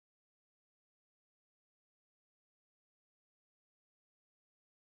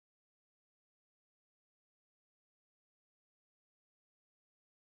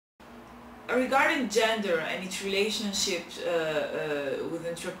regarding gender and its relationship with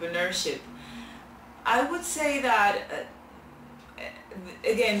entrepreneurship, I would say that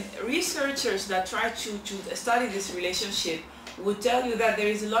again, researchers that try to study this relationship would tell you that there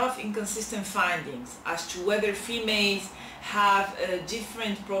is a lot of inconsistent findings as to whether females have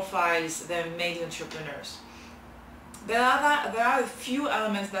different profiles than male entrepreneurs. There are a few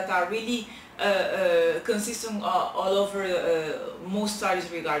elements that are really consistent all over most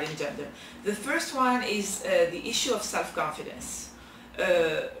studies regarding gender. The first one is the issue of self-confidence.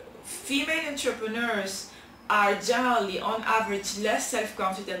 Female entrepreneurs are generally, on average, less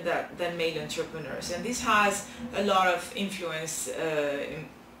self-confident than male entrepreneurs, and this has a lot of influence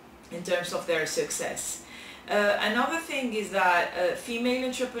in terms of their success. Another thing is that female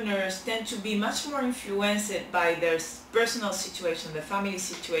entrepreneurs tend to be much more influenced by their personal situation, their family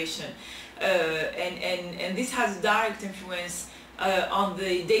situation, and this has direct influence on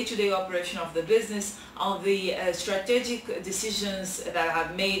the day-to-day operation of the business, on the strategic decisions that are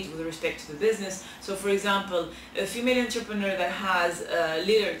made with respect to the business. So for example, a female entrepreneur that has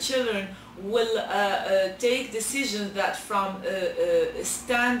little children will take decisions that from a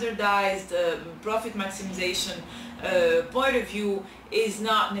standardized profit maximization point of view is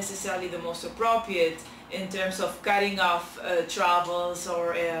not necessarily the most appropriate in terms of cutting off travels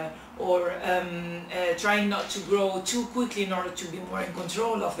or trying not to grow too quickly in order to be more in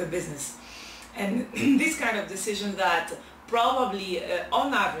control of the business. And this kind of decision that probably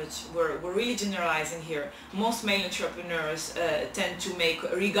on average, we're really generalizing here, most male entrepreneurs tend to make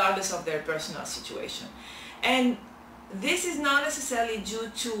regardless of their personal situation. And this is not necessarily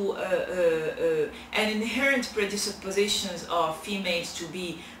due to an inherent predispositions of females to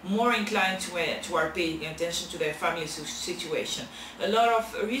be more inclined to paying attention to their family situation. A lot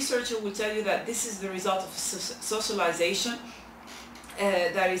of researchers will tell you that this is the result of socialization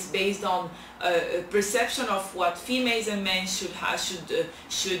that is based on a perception of what females and men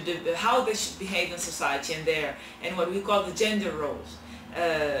how they should behave in society, and what we call the gender roles.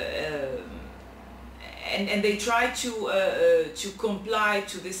 And they try to comply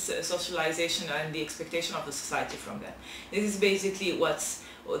to this socialization and the expectation of the society from them. This is basically what's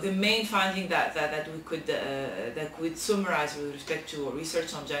the main finding that could summarize with respect to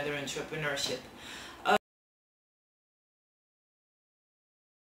research on gender entrepreneurship.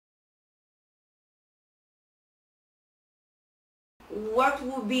 What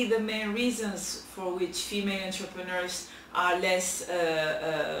would be the main reasons for which female entrepreneurs are less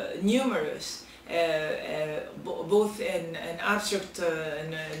numerous? Both in abstract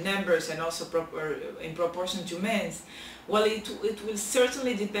numbers and also in proportion to men's? Well, it will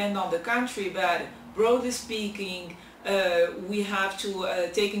certainly depend on the country, but broadly speaking, we have to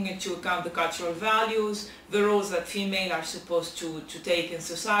take into account the cultural values, the roles that females are supposed to take in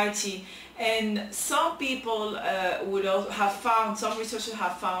society, and some people would also have found, some researchers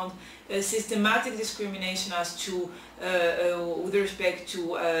have found systematic discrimination as to with respect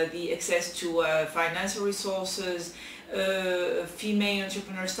to the access to financial resources. Female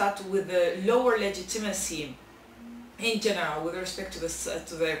entrepreneurs start with a lower legitimacy in general with respect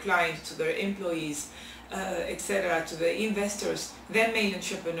to their clients, to their employees, etc., to the investors than male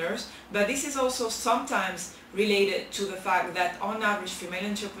entrepreneurs. But this is also sometimes related to the fact that on average female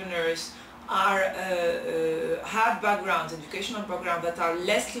entrepreneurs have backgrounds, educational backgrounds that are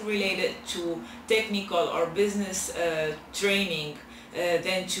less related to technical or business training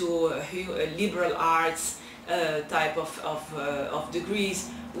than to liberal arts type of degrees,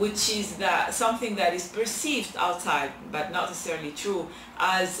 which is something that is perceived outside, but not necessarily true,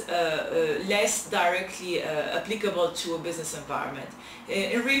 as less directly applicable to a business environment.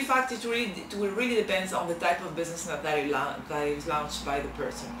 In real fact, it really depends on the type of business that is launched by the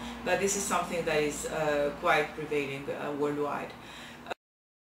person. But this is something that is quite prevailing worldwide.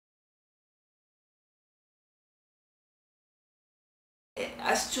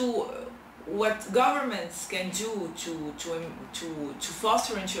 As to what governments can do to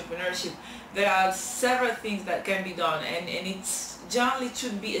foster entrepreneurship, there are several things that can be done, and it's generally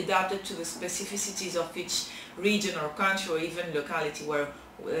should be adapted to the specificities of each region or country or even locality where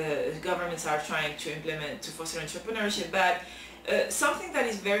governments are trying to implement to foster entrepreneurship. But something that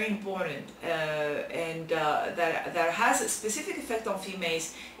is very important and that has a specific effect on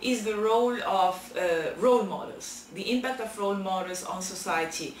females is the role of role models, the impact of role models on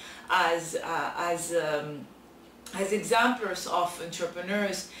society as as examples of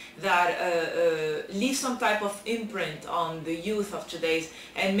entrepreneurs that leave some type of imprint on the youth of today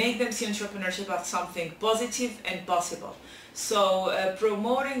and make them see entrepreneurship as something positive and possible. So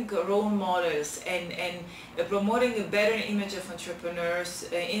promoting role models and promoting a better image of entrepreneurs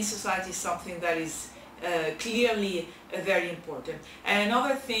in society is something that is clearly very important. And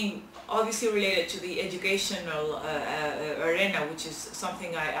another thing obviously related to the educational arena, which is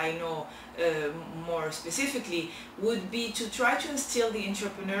something I know more specifically, would be to try to instill the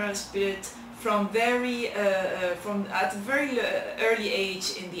entrepreneurial spirit from at a very early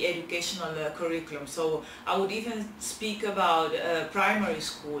age in the educational curriculum. So I would even speak about primary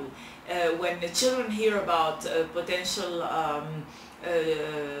school, when the children hear about potential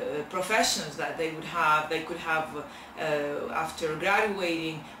professions that they could have after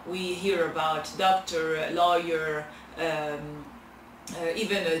graduating. We hear about doctor, lawyer,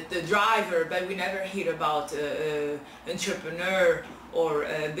 even the driver, but we never hear about entrepreneur or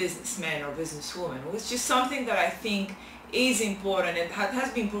a businessman or businesswoman, which is something that I think is important and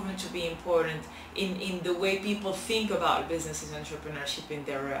has been proven to be important in the way people think about businesses and entrepreneurship in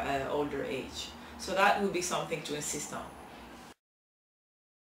their older age. So that would be something to insist on.